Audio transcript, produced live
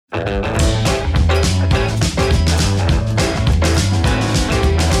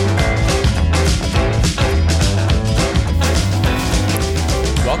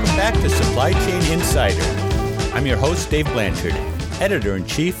Insider. I'm your host, Dave Blanchard,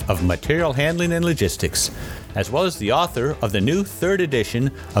 Editor-in-Chief of Material Handling and Logistics, as well as the author of the new third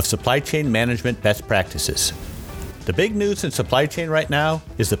edition of Supply Chain Management Best Practices. The big news in supply chain right now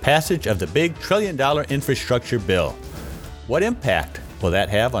is the passage of the big trillion-dollar infrastructure bill. What impact will that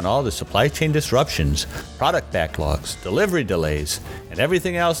have on all the supply chain disruptions, product backlogs, delivery delays, and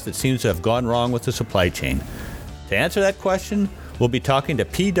everything else that seems to have gone wrong with the supply chain? To answer that question, we'll be talking to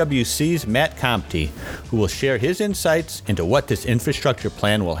PwC's Matt Compte, who will share his insights into what this infrastructure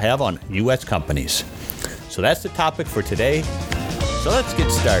plan will have on U.S. companies. So that's the topic for today. So let's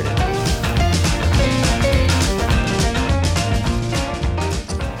get started.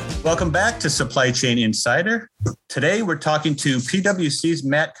 Welcome back to Supply Chain Insider. Today we're talking to PwC's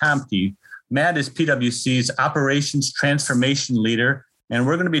Matt Compte. Matt is PwC's Operations Transformation Leader, and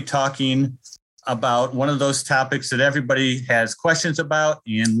we're going to be talking about one of those topics that everybody has questions about,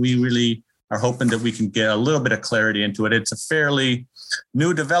 and we really are hoping that we can get a little bit of clarity into it. It's a fairly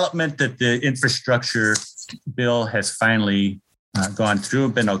new development that the infrastructure bill has finally gone through,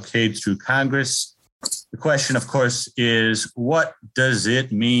 been okayed through Congress. The question, of course, is what does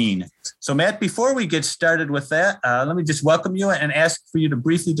it mean? So, Matt, before we get started with that, let me just welcome you and ask for you to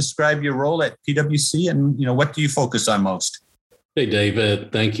briefly describe your role at PwC and, what do you focus on most? Hey,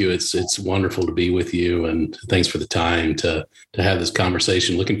 David, thank you. It's wonderful to be with you, and thanks for the time to have this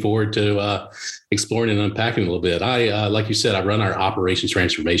conversation. Looking forward to exploring and unpacking a little bit. I, like you said, I run our operations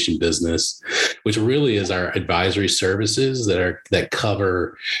transformation business, which really is our advisory services that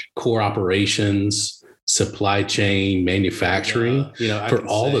cover core operations, supply chain, manufacturing, for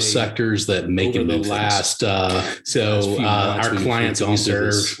all the sectors that make it move fast. Our clients that we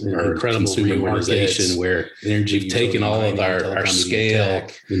serve are incredible consumer organization where we've taken all of our scale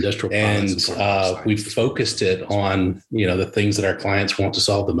industrial and we've focused it on, the things that our clients want to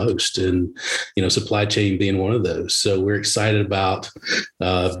solve the most, and, supply chain being one of those. So we're excited about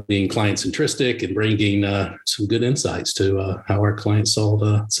being client centristic and bringing some good insights to how our clients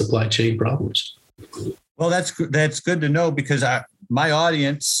solve supply chain problems. Well, that's good to know, because my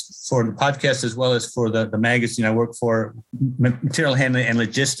audience for the podcast, as well as for the magazine I work for, Material Handling and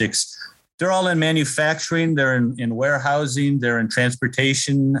Logistics, they're all in manufacturing, they're in warehousing, they're in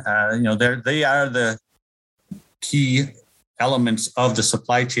transportation. They are the key elements of the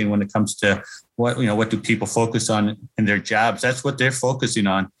supply chain when it comes to what do people focus on in their jobs. That's what they're focusing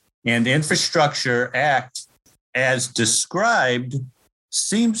on. And the Infrastructure Act, as described,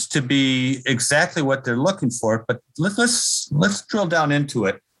 seems to be exactly what they're looking for, but let's drill down into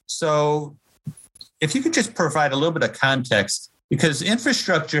it. So if you could just provide a little bit of context, because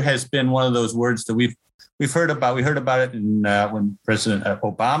infrastructure has been one of those words that we've heard about. We heard about it when President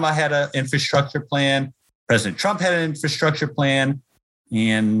Obama had an infrastructure plan, President Trump had an infrastructure plan,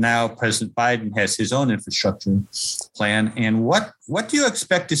 and now President Biden has his own infrastructure plan. And what do you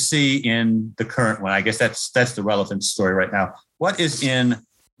expect to see in the current one? I guess that's the relevant story right now. What is in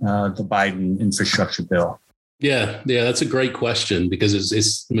the Biden infrastructure bill? Yeah, that's a great question, because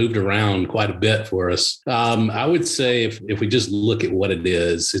it's moved around quite a bit for us. I would say if we just look at what it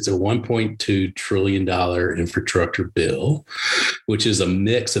is, it's a $1.2 trillion infrastructure bill, which is a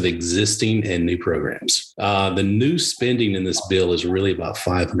mix of existing and new programs. The new spending in this bill is really about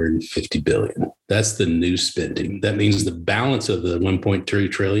 $550 billion. That's the new spending. That means the balance of the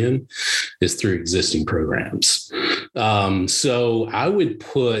 $1.3 trillion is through existing programs. So I would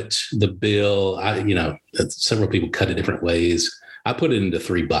put the bill, several people cut it different ways. I put it into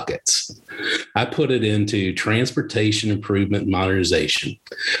three buckets. I put it into transportation improvement and modernization,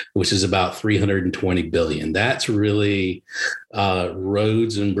 which is about $320 billion. That's really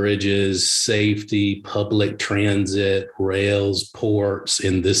roads and bridges, safety, public transit, rails, ports,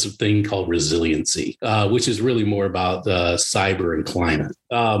 and this thing called resiliency, which is really more about cyber and climate.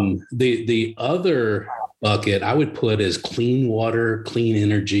 The other bucket I would put as clean water, clean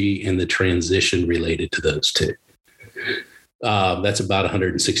energy, and the transition related to those two. That's about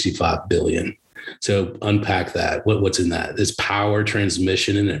 $165 billion. So unpack that. What's in that? It's power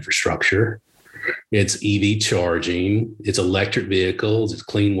transmission and infrastructure. It's EV charging. It's electric vehicles. It's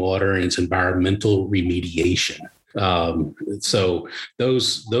clean water, and it's environmental remediation. So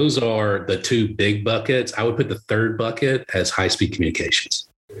those are the two big buckets. I would put the third bucket as high-speed communications,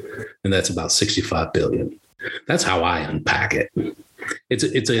 and that's about $65 billion. That's how I unpack it.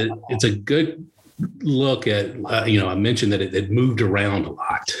 It's a good look at, I mentioned that it moved around a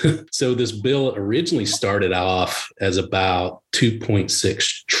lot. So this bill originally started off as about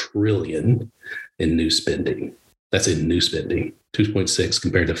 $2.6 trillion in new spending. That's in new spending. 2.6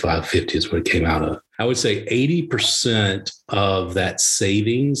 compared to 550 is what it came out of. I would say 80% of that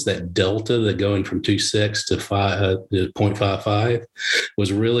savings, that delta, that going from 2.6 to 0.55,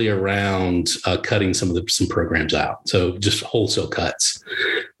 was really around cutting some programs out. So just wholesale cuts.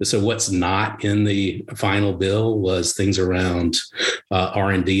 So what's not in the final bill was things around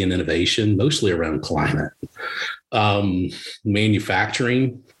R&D and innovation, mostly around climate,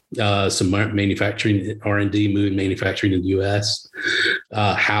 manufacturing. Some manufacturing, R&D, moving manufacturing in the U.S.,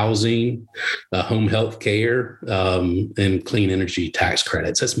 housing, home health care, and clean energy tax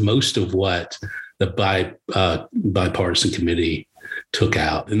credits. That's most of what the bipartisan committee took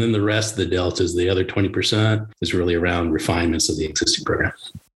out. And then the rest of the delta is the other 20% is really around refinements of the existing program.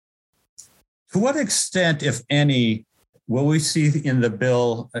 To what extent, if any, will we see in the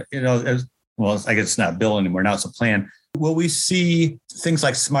bill, I guess it's not a bill anymore, now it's a plan, will we see things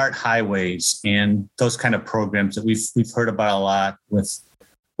like smart highways and those kind of programs that we've heard about a lot with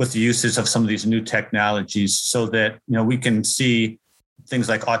the uses of some of these new technologies, so that we can see things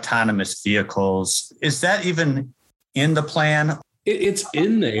like autonomous vehicles? Is that even in the plan? It's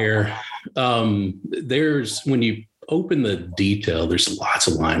in there. When you open the detail, there's lots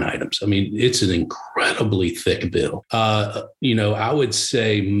of line items. I mean, it's an incredibly thick bill. I would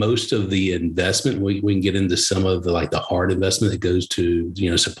say most of the investment, we can get into some of the hard investment that goes to,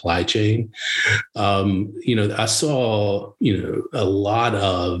 supply chain. I saw, a lot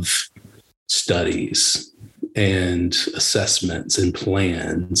of studies and assessments and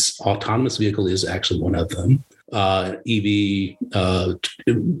plans. Autonomous vehicle is actually one of them. EV,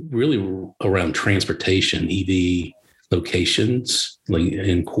 really around transportation, EV locations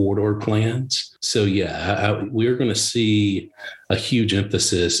in corridor plans. So we're going to see a huge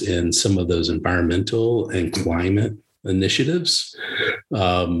emphasis in some of those environmental and climate initiatives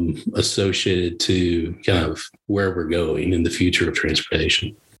associated to kind of where we're going in the future of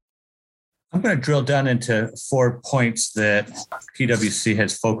transportation. I'm going to drill down into 4 points that PwC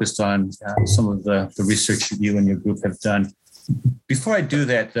has focused on, some of the research that you and your group have done. Before I do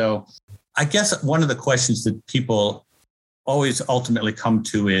that, though, I guess one of the questions that people always ultimately come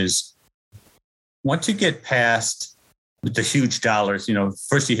to is, once you get past the huge dollars,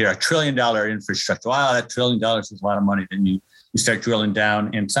 first you hear $1 trillion infrastructure. Wow, that $1 trillion is a lot of money. Then you start drilling down,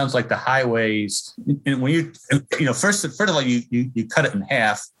 and it sounds like the highways, and when first of all, you cut it in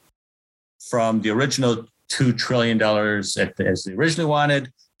half from the original $2 trillion as they originally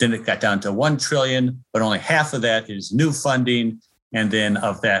wanted. Then it got down to $1 trillion, but only half of that is new funding. And then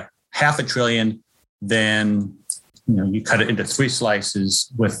of that $500 billion, then you cut it into 3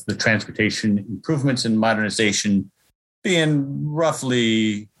 slices, with the transportation improvements and modernization being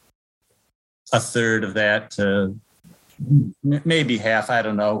roughly a third of that, to maybe half. I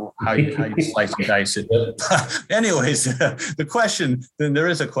don't know how you slice and dice it. Anyways, there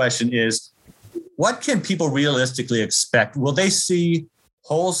is a question is, what can people realistically expect? Will they see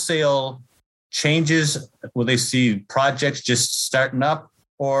wholesale changes? Will they see projects just starting up?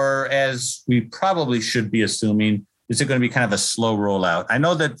 Or, as we probably should be assuming, is it going to be kind of a slow rollout? I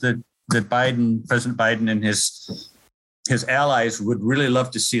know that President Biden and his allies would really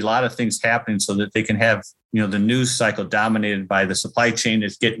love to see a lot of things happening so that they can have, the news cycle dominated by the supply chain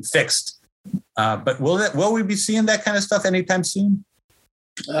is getting fixed. But will we be seeing that kind of stuff anytime soon?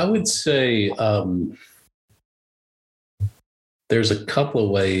 I would say there's a couple of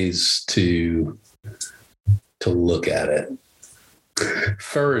ways to look at it.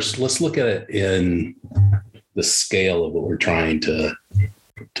 First, let's look at it in the scale of what we're trying to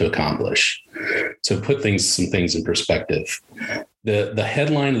accomplish. So put some things in perspective. The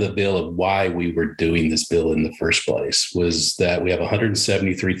headline of the bill of why we were doing this bill in the first place was that we have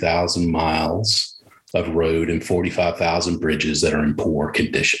 173,000 miles of road and 45,000 bridges that are in poor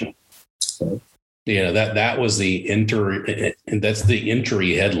condition. That was that's the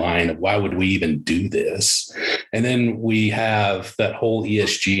entry headline of why would we even do this. And then we have that whole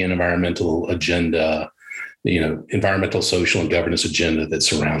ESG and environmental agenda, environmental, social, and governance agenda that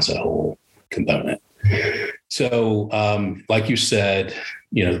surrounds that whole component. So, like you said,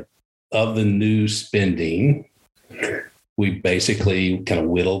 of the new spending, we basically kind of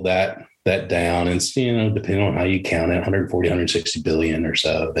whittled that down, and depending on how you count it, 140, 160 billion or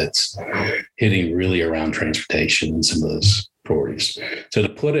so that's hitting really around transportation and some of those priorities. So to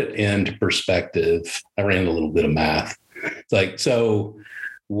put it into perspective, I ran a little bit of math. So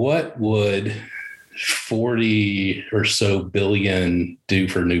what would 40 or so billion do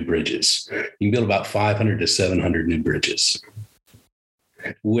for new bridges? You can build about 500 to 700 new bridges.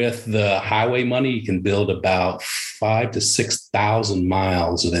 With the highway money, you can build about 5,000 to 6,000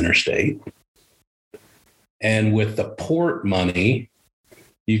 miles of interstate. And with the port money,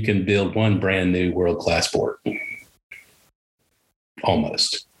 you can build one brand new world-class port.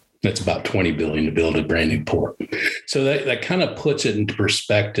 Almost. That's about $20 billion to build a brand new port. So that kind of puts it into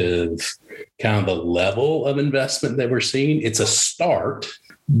perspective, kind of the level of investment that we're seeing. It's a start,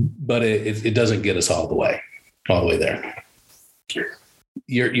 but it doesn't get us all the way there.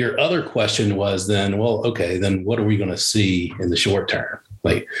 Your other question was then, well, okay, then what are we going to see in the short term?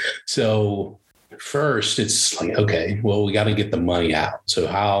 So first it's like, okay, well, we got to get the money out. So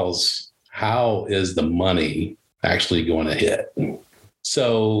how is the money actually going to hit?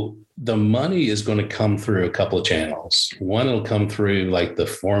 So the money is going to come through a couple of channels. One, it'll come through like the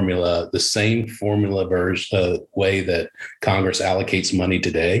same formula way that Congress allocates money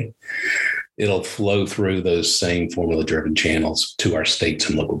today. It'll flow through those same formula-driven channels to our states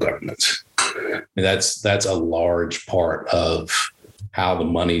and local governments. And that's a large part of how the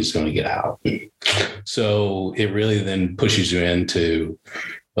money is going to get out. So it really then pushes you into,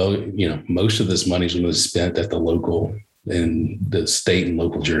 most of this money is going to be spent at the local in the state and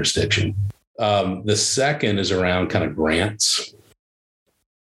local jurisdiction. The second is around kind of grants.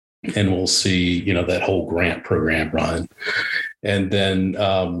 And we'll see, that whole grant program run. And then,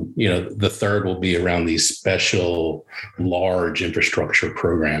 the third will be around these special large infrastructure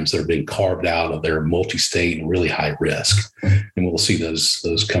programs that are being carved out of their multi-state and really high risk. And we'll see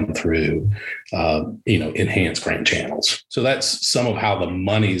those come through, enhanced grant channels. So that's some of how the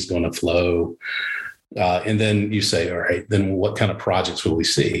money is going to flow. And then you say, all right, then what kind of projects will we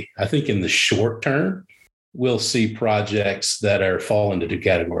see? I think in the short term, we'll see projects that fall into two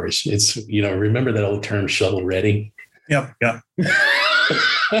categories. It's, remember that old term shovel ready? Yep.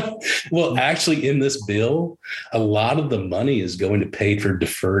 Well, actually, in this bill, a lot of the money is going to pay for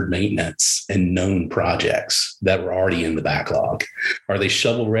deferred maintenance and known projects that were already in the backlog. Are they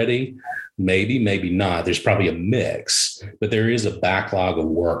shovel ready? Maybe, maybe not. There's probably a mix, but there is a backlog of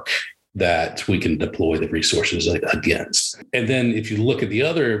work that we can deploy the resources against. And then if you look at the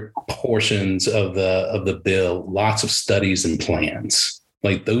other portions of the bill, lots of studies and plans,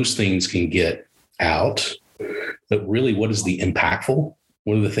 like those things can get out. But really, what is the impactful?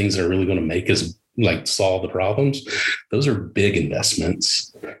 What are the things that are really going to make us solve the problems? Those are big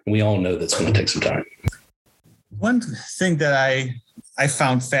investments. And we all know that's going to take some time. One thing that I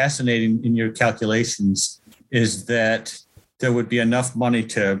found fascinating in your calculations is that there would be enough money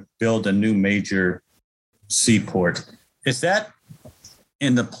to build a new major seaport. Is that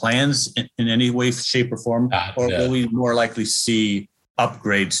in the plans in any way, shape, or form? Or will we more likely see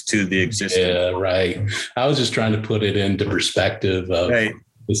upgrades to the existing? Yeah, right. I was just trying to put it into perspective of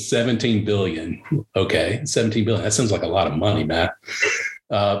the 17 billion. Okay, 17 billion. That sounds like a lot of money, Matt.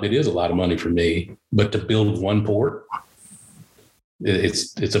 It is a lot of money for me. But to build one port,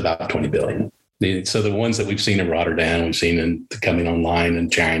 it's about 20 billion. So the ones that we've seen in Rotterdam, we've seen coming online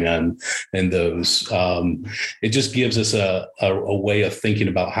in China and those, it just gives us a way of thinking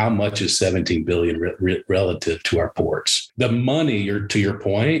about how much is 17 billion relative to our ports. The money, to your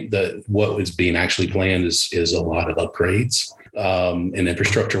point, what is being actually planned is a lot of upgrades and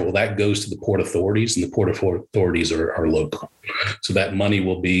infrastructure. Well, that goes to the port authorities, and the port authorities are local. So that money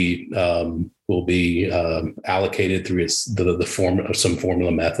will be allocated through the form of some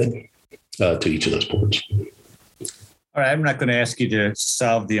formula method to each of those ports. All right, I'm not going to ask you to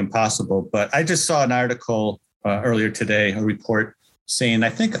solve the impossible, but I just saw an article earlier today, a report saying, I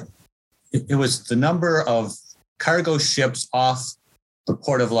think it was the number of cargo ships off the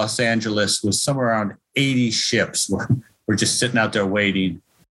port of Los Angeles was somewhere around 80 ships were just sitting out there waiting.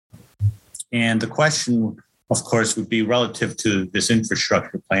 And the question, of course, would be relative to this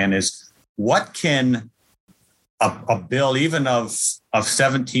infrastructure plan is, what can a bill even of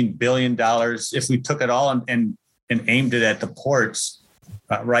 $17 billion, if we took it all and aimed it at the ports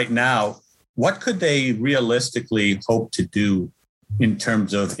right now, what could they realistically hope to do in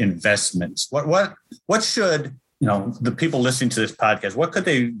terms of investments? What should, the people listening to this podcast, what could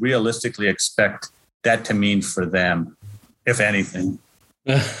they realistically expect that to mean for them, if anything?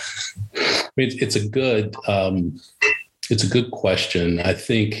 It's a good question. I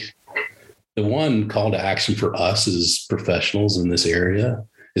think the one call to action for us as professionals in this area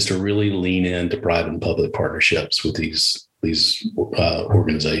is to really lean into private and public partnerships with these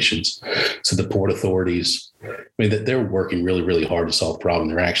organizations. So the port authorities, they're working really, really hard to solve the problem.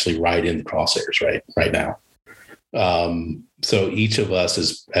 They're actually right in the crosshairs right now. So each of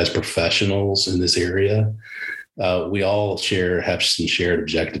us as professionals in this area, we all have some shared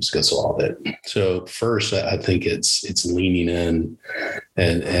objectives to solve it. So first, I think it's leaning in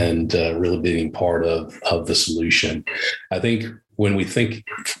and really being part of the solution. I think when we think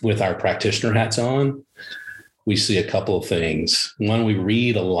with our practitioner hats on, we see a couple of things. One, we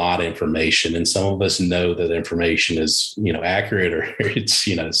read a lot of information, and some of us know that information is, accurate, or it's,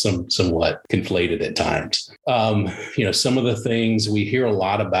 somewhat conflated at times. Some of the things we hear a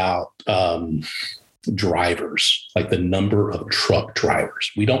lot about, drivers, like the number of truck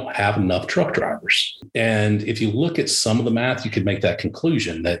drivers. We don't have enough truck drivers. And if you look at some of the math, you could make that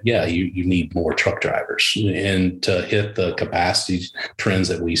conclusion that, you need more truck drivers. And to hit the capacity trends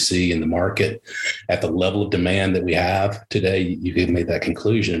that we see in the market at the level of demand that we have today, you could make that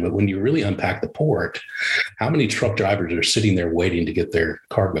conclusion. But when you really unpack the port, how many truck drivers are sitting there waiting to get their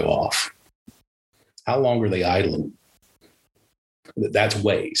cargo off? How long are they idling? That's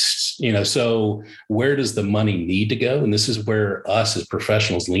waste, so where does the money need to go? And this is where us as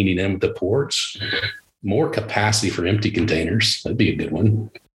professionals leaning in with the ports, more capacity for empty containers. That'd be a good one.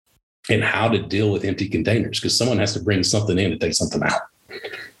 And how to deal with empty containers, because someone has to bring something in to take something out.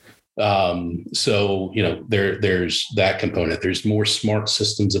 There's that component. There's more smart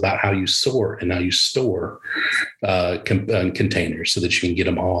systems about how you sort and how you store containers so that you can get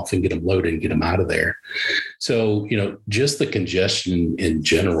them off and get them loaded and get them out of there. So, just the congestion in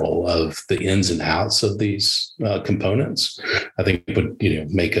general of the ins and outs of these components, I think would,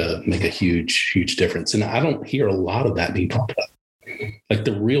 make a huge, huge difference. And I don't hear a lot of that being talked about, like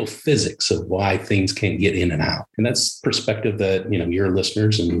the real physics of why things can't get in and out. And that's perspective that, your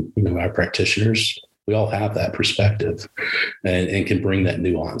listeners and, our practitioners, we all have that perspective and can bring that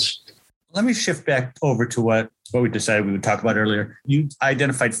nuance. Let me shift back over to what we decided we would talk about earlier. You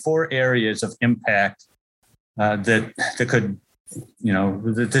identified 4 areas of impact that could,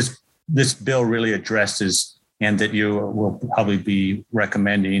 that this bill really addresses, and that you will probably be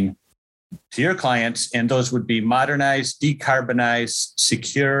recommending to your clients. And those would be modernize, decarbonize,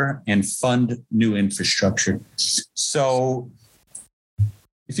 secure, and fund new infrastructure. So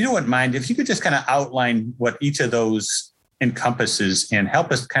if you wouldn't mind, if you could just kind of outline what each of those encompasses and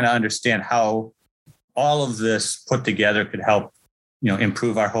help us kind of understand how all of this put together could help,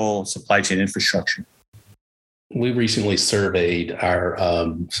 improve our whole supply chain infrastructure. We recently surveyed our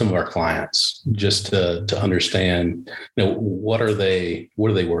some of our clients just to understand, what are they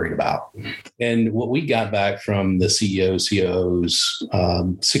worried about? And what we got back from the CEOs, COOs,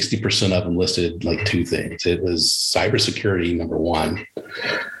 60% of them listed like 2 things. It was cybersecurity, number 1.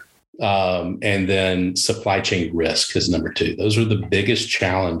 And then supply chain risk is number 2. Those are the biggest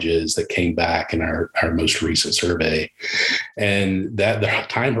challenges that came back in our most recent survey. And that the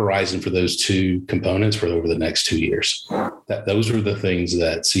time horizon for those 2 components were over the next 2 years. Those are the things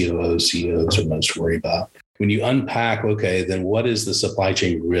that COOs, CEOs are most worried about. When you unpack, okay, then what is the supply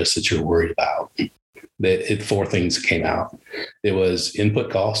chain risk that you're worried about? 4 things came out. It was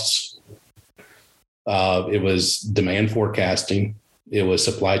input costs. It was demand forecasting. It was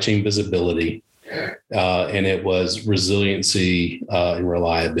supply chain visibility, and it was resiliency and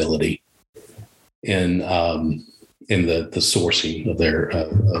reliability in the sourcing of their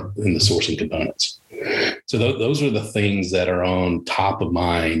in the sourcing components. So those are the things that are on top of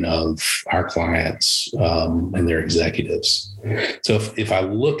mind of our clients and their executives. So if I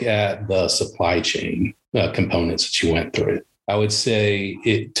look at the supply chain components that you went through, I would say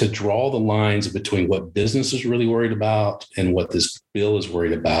to draw the lines between what business is really worried about and what this bill is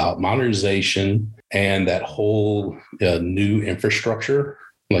worried about, modernization and that whole new infrastructure,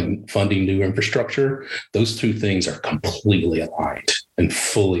 like funding new infrastructure, those 2 things are completely aligned and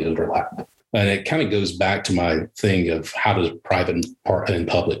fully overlap. And it kind of goes back to my thing of how does private and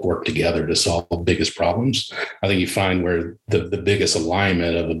public work together to solve the biggest problems. I think you find where the biggest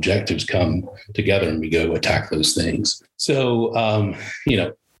alignment of objectives come together and we go attack those things. So,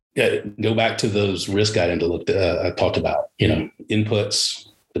 go back to those risk items I talked about, inputs,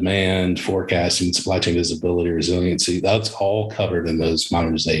 demand, forecasting, supply chain visibility, resiliency. That's all covered in those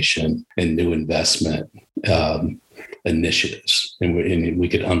modernization and new investment initiatives. And we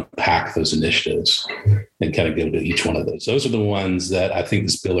could unpack those initiatives and kind of go to each one of those. Those are the ones that I think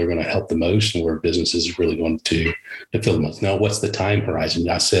this bill are going to help the most and where businesses is really going to feel the most. Now, what's the time horizon?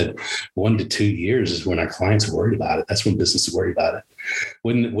 I said 1 to 2 years is when our clients are worried about it. That's when business is worried about it.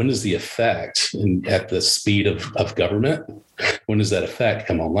 When is the effect at the speed of government? When does that effect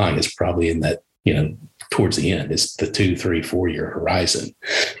come online? It's probably in that, towards the end. It's the 2, 3, 4 year horizon.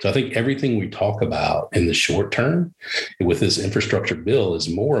 So I think everything we talk about in the short term with this infrastructure bill is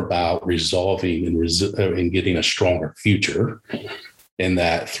more about resolving and getting a stronger future in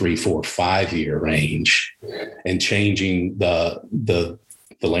that 3, 4, 5 year range and changing the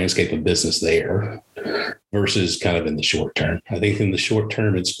landscape of business there versus kind of in the short term. I think in the short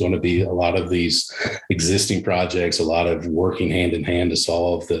term, it's going to be a lot of these existing projects, a lot of working hand in hand to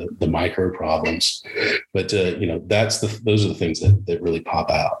solve the micro problems. But those are the things that really pop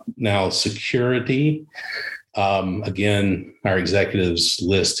out. Now, security. Again, our executives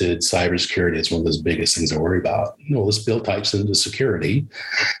listed cybersecurity as one of those biggest things I worry about. This bill types into security.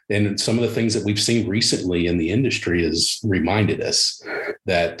 And some of the things that we've seen recently in the industry has reminded us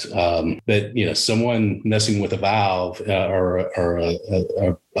that someone messing with a valve or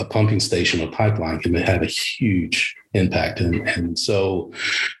a pumping station or pipeline can have a huge impact. And so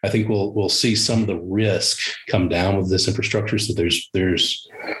I think we'll see some of the risk come down with this infrastructure. So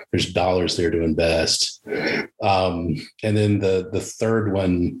there's dollars there to invest. And then the third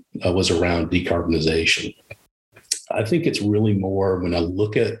one was around decarbonization. I think it's really more, when I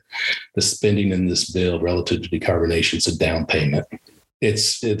look at the spending in this bill relative to decarbonization, it's a down payment.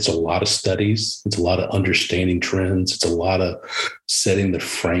 It's a lot of studies. It's a lot of understanding trends. It's a lot of setting the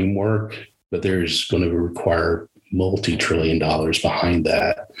framework, but there's going to require multi-trillion dollars behind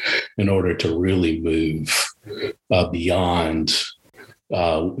that in order to really move beyond,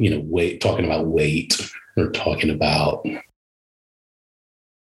 weight, talking about weight or talking about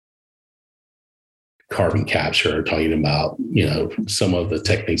carbon capture, or talking about, some of the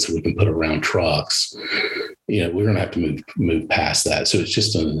techniques that we can put around trucks. We're going to have to move past that. So it's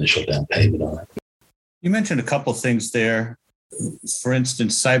just an initial down payment on it. You mentioned a couple things there. For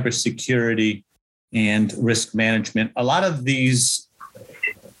instance, cybersecurity and risk management. A lot of these,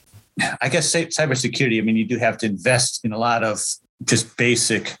 I guess, cybersecurity, you do have to invest in a lot of just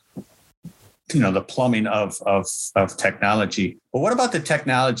basic, the plumbing of technology. But what about the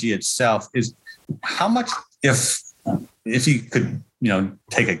technology itself? Is how much, if you could,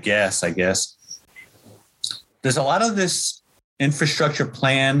 take a guess, I guess, does a lot of this infrastructure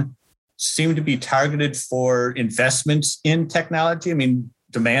plan seem to be targeted for investments in technology?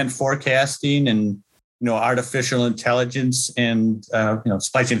 Demand forecasting and, artificial intelligence and,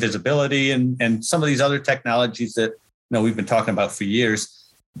 supply chain visibility and some of these other technologies that, we've been talking about for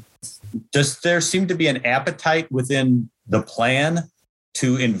years. Does there seem to be an appetite within the plan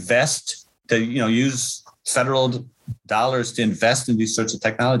to invest, to, use federal dollars to invest in these sorts of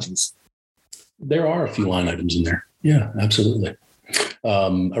technologies? There are a few line items in there. Yeah, absolutely.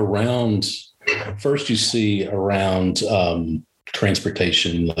 First you see around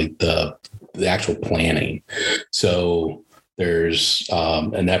transportation, like the actual planning. So there's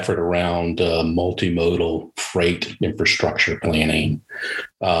an effort around multimodal freight infrastructure planning.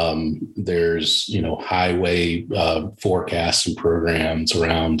 There's, highway forecasts and programs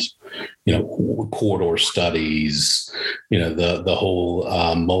around, corridor studies, the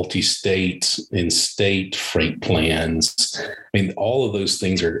whole multi-state and state freight plans. All of those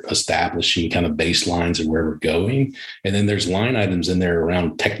things are establishing kind of baselines of where we're going. And then there's line items in there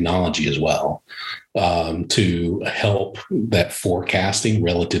around technology as well, to help that forecasting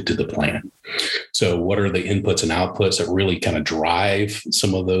relative to the plan. So what are the inputs and outputs that really kind of drive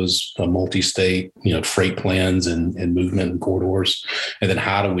some of those multi-state, freight plans and movement and corridors? And then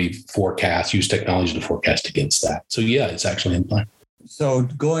how do we use technology to forecast against that? So yeah, it's actually in plan. So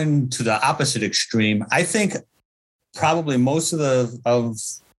going to the opposite extreme, I think probably most of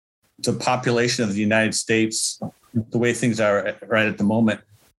the population of the United States, the way things are right at the moment,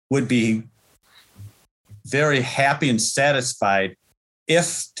 would be very happy and satisfied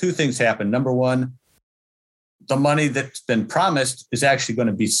if two things happen. Number one, the money that's been promised is actually going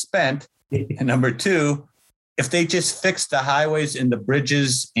to be spent. And number two, if they just fix the highways and the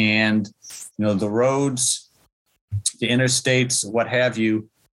bridges and, the roads, the interstates, what have you,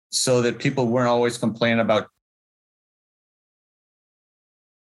 so that people weren't always complaining about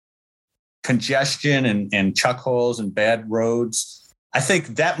congestion and chuck holes and bad roads, I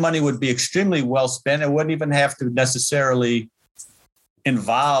think that money would be extremely well spent. It wouldn't even have to necessarily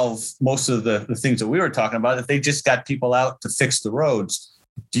involve most of the things that we were talking about if they just got people out to fix the roads.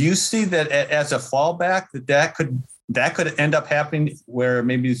 Do you see that as a fallback that could end up happening, where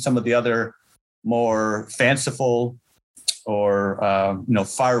maybe some of the other more fanciful or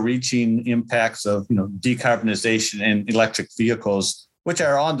far-reaching impacts of decarbonization and electric vehicles, which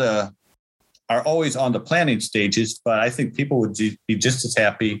are always on the planning stages, but I think people would be just as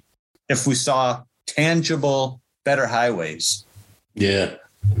happy if we saw tangible, better highways? Yeah.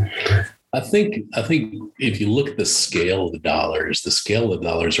 I think if you look at the scale of the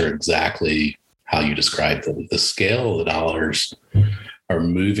dollars are exactly how you described them. The scale of the dollars are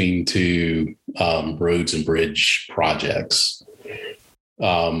moving to roads and bridge projects,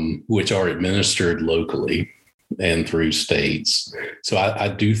 which are administered locally and through states. So I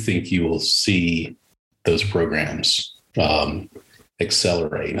do think you will see those programs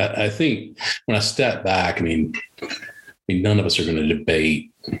accelerate. I think when I step back, I mean, none of us are going to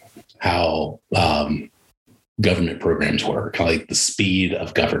debate how government programs work, like the speed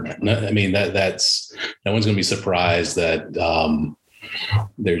of government. I mean, that's no one's going to be surprised that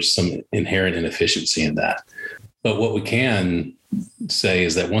there's some inherent inefficiency in that. But what we can say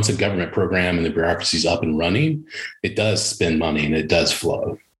is that once a government program and the bureaucracy is up and running, it does spend money and it does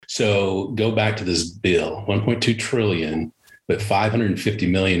flow. So go back to this bill, 1.2 trillion, but 550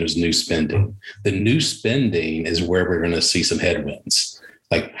 million was new spending. The new spending is where we're going to see some headwinds.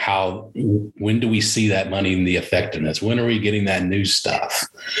 Like when do we see that money and the effectiveness? When are we getting that new stuff?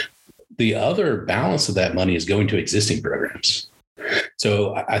 The other balance of that money is going to existing programs.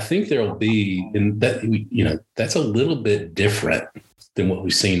 So I think there'll be, and that, that's a little bit different than what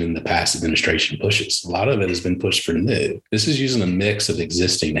we've seen in the past administration pushes. A lot of it has been pushed for new. This is using a mix of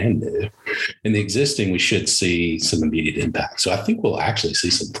existing and new. In the existing, we should see some immediate impact. So I think we'll actually see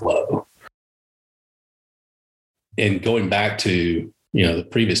some flow. And going back to, the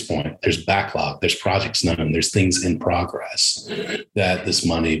previous point, there's backlog, there's projects known, there's things in progress that this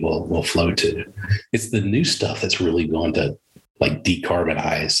money will flow to. It's the new stuff that's really going to like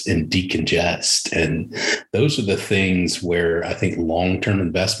decarbonize and decongest. And those are the things where I think long-term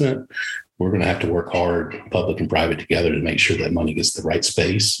investment, we're going to have to work hard, public and private together, to make sure that money gets the right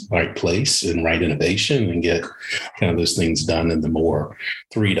space, right place, and right innovation, and get kind of those things done in the more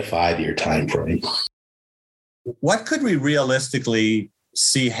 3 to 5 year time frame. What could we realistically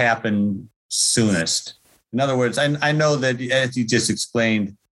see happen soonest? In other words, I know that, as you just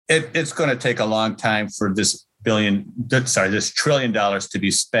explained, it's going to take a long time for this $1 trillion to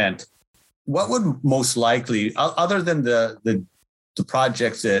be spent. What would most likely, other than the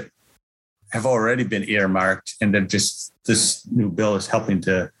projects that have already been earmarked and then just this new bill is helping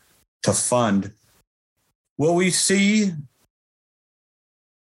to fund, will we see?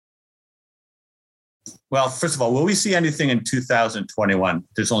 Well, first of all, will we see anything in 2021?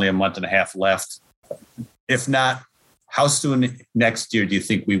 There's only a month and a half left. If not, how soon next year do you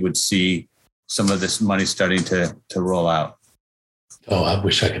think we would see some of this money starting to roll out? Oh, I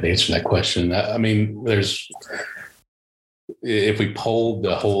wish I could answer that question. I mean, if we polled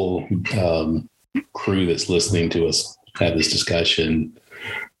the whole crew that's listening to us have this discussion,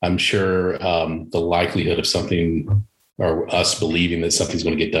 I'm sure the likelihood of something, or us believing that something's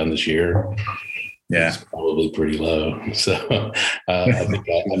going to get done this year, is probably pretty low. So I think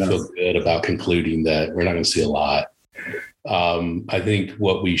I feel good about concluding that we're not going to see a lot. I think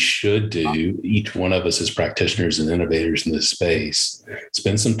what we should do, each one of us as practitioners and innovators in this space,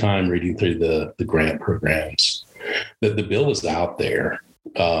 spend some time reading through the grant programs. The bill is out there.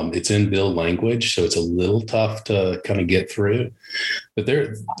 It's in bill language, so it's a little tough to kind of get through. But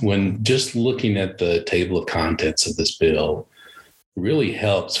when just looking at the table of contents of this bill really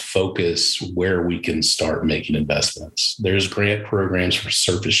helps focus where we can start making investments. There's grant programs for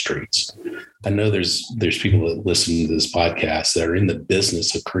surface streets. I know there's people that listen to this podcast that are in the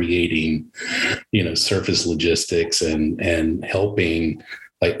business of creating, surface logistics and helping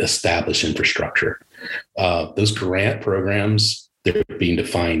like establish infrastructure. Those grant programs, they're being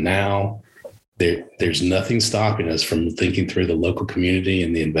defined now. There's nothing stopping us from thinking through the local community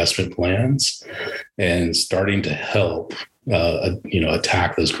and the investment plans and starting to help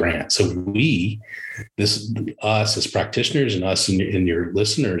attack those grants. So us as practitioners and us and your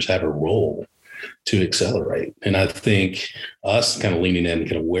listeners have a role to accelerate. And I think us kind of leaning in,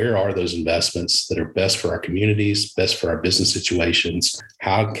 kind of where are those investments that are best for our communities, best for our business situations?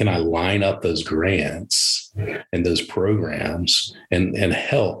 How can I line up those grants and those programs and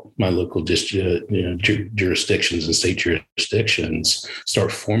help my local jurisdictions and state jurisdictions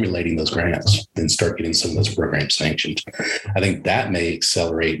start formulating those grants and start getting some of those programs sanctioned? I think that may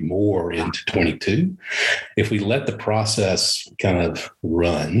accelerate more into 22. If we let the process kind of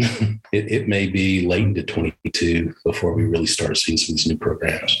run, it may be late into 22 before we really start seeing some of these new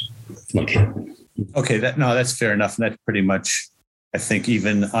programs. Okay, that's fair enough. And that's pretty much, I think,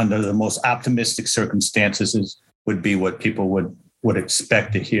 even under the most optimistic circumstances, would be what people would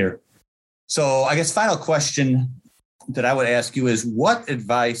expect to hear. So I guess final question that I would ask you is, what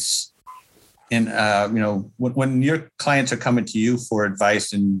advice, and when your clients are coming to you for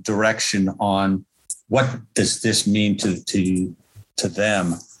advice and direction on what does this mean to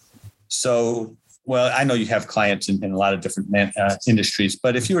them? So, well, I know you have clients in a lot of different industries,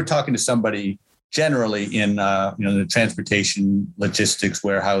 but if you were talking to somebody generally in the transportation, logistics,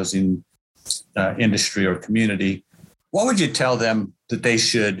 warehousing industry or community, what would you tell them that they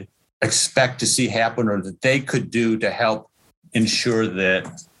should expect to see happen, or that they could do to help ensure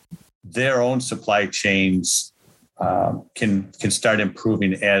that their own supply chains can start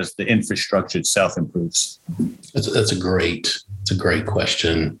improving as the infrastructure itself improves? That's a great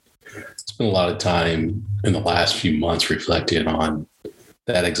question. Spent a lot of time in the last few months reflecting on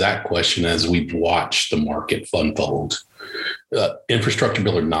that exact question as we've watched the market unfold. Infrastructure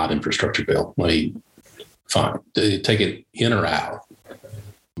bill or not infrastructure bill? Fine. Take it in or out.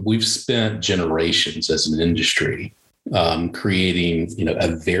 We've spent generations as an industry creating,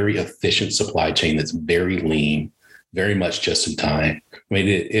 a very efficient supply chain that's very lean, very much just in time.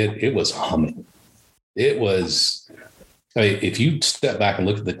 It was humming. It was. If you step back and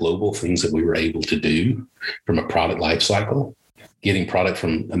look at the global things that we were able to do from a product life cycle, getting product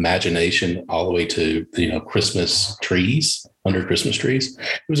from imagination all the way to, Christmas trees, under Christmas trees,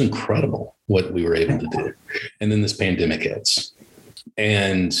 it was incredible what we were able to do. And then this pandemic hits,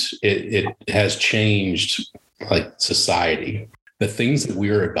 and it has changed like society. The things that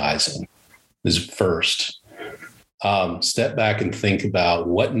we're advising is first, step back and think about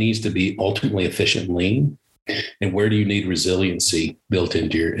what needs to be ultimately efficient and lean. And where do you need resiliency built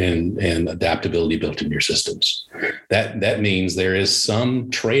into your and adaptability built into your systems? That means there is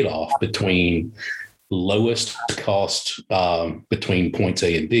some trade-off between lowest cost between points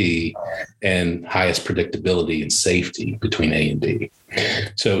A and B and highest predictability and safety between A and B.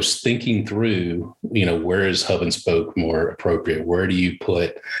 So thinking through, where is hub and spoke more appropriate? Where do you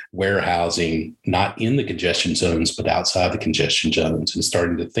put warehousing, not in the congestion zones, but outside the congestion zones, and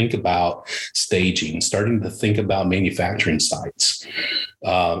starting to think about staging, starting to think about manufacturing sites.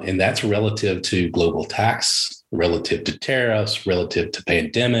 And that's relative to global tax, relative to tariffs, relative to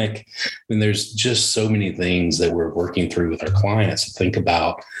pandemic. And there's just so many things that we're working through with our clients to think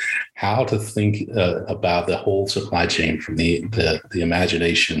about how to think about the whole supply chain from the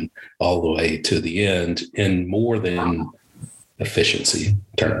imagination all the way to the end in more than efficiency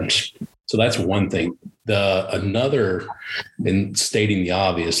terms. So that's one thing. Another, in stating the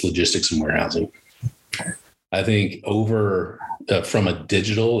obvious, logistics and warehousing. I think from a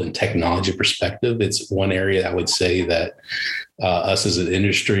digital and technology perspective, it's one area I would say that us as an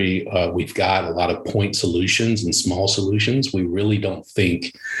industry, we've got a lot of point solutions and small solutions. We really don't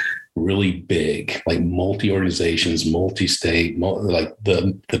think really big, like multi-organizations, multi-state, like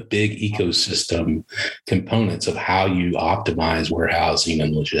the big ecosystem components of how you optimize warehousing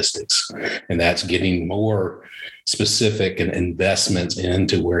and logistics. And that's getting more specific and investments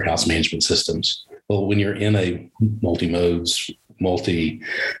into warehouse management systems. Well, when you're in a multi-modes,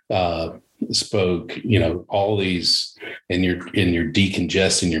 spoke, all these, and you're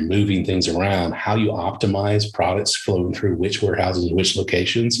decongesting, you're moving things around, how you optimize products flowing through which warehouses and which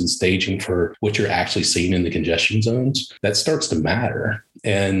locations and staging for what you're actually seeing in the congestion zones, that starts to matter.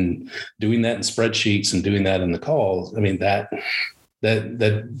 And doing that in spreadsheets and doing that in the calls,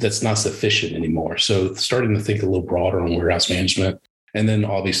 that's not sufficient anymore. So starting to think a little broader on warehouse management. And then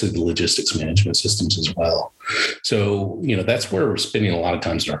obviously the logistics management systems as well. So, that's where we're spending a lot of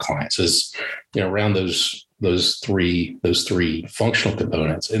times with our clients is, around those three functional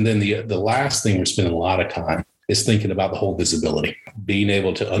components. And then the last thing we're spending a lot of time is thinking about the whole visibility, being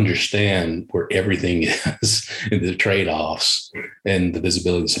able to understand where everything is in the trade-offs and the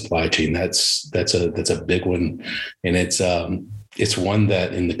visibility of the supply chain. That's a big one. And it's one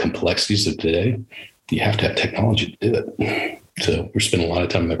that in the complexities of today, you have to have technology to do it. So we're spending a lot of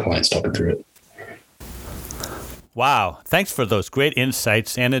time with our clients talking through it. Wow. Thanks for those great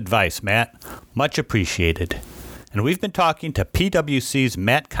insights and advice, Matt. Much appreciated. And we've been talking to PwC's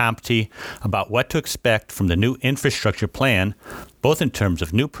Matt Compte about what to expect from the new infrastructure plan, both in terms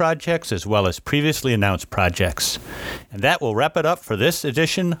of new projects as well as previously announced projects. And that will wrap it up for this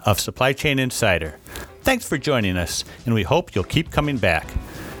edition of Supply Chain Insider. Thanks for joining us, and we hope you'll keep coming back.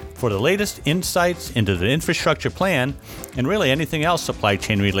 For the latest insights into the infrastructure plan, and really anything else supply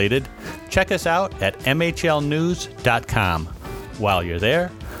chain related, check us out at mhlnews.com. While you're there,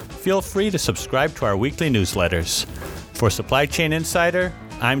 feel free to subscribe to our weekly newsletters. For Supply Chain Insider,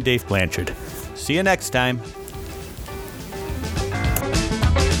 I'm Dave Blanchard. See you next time.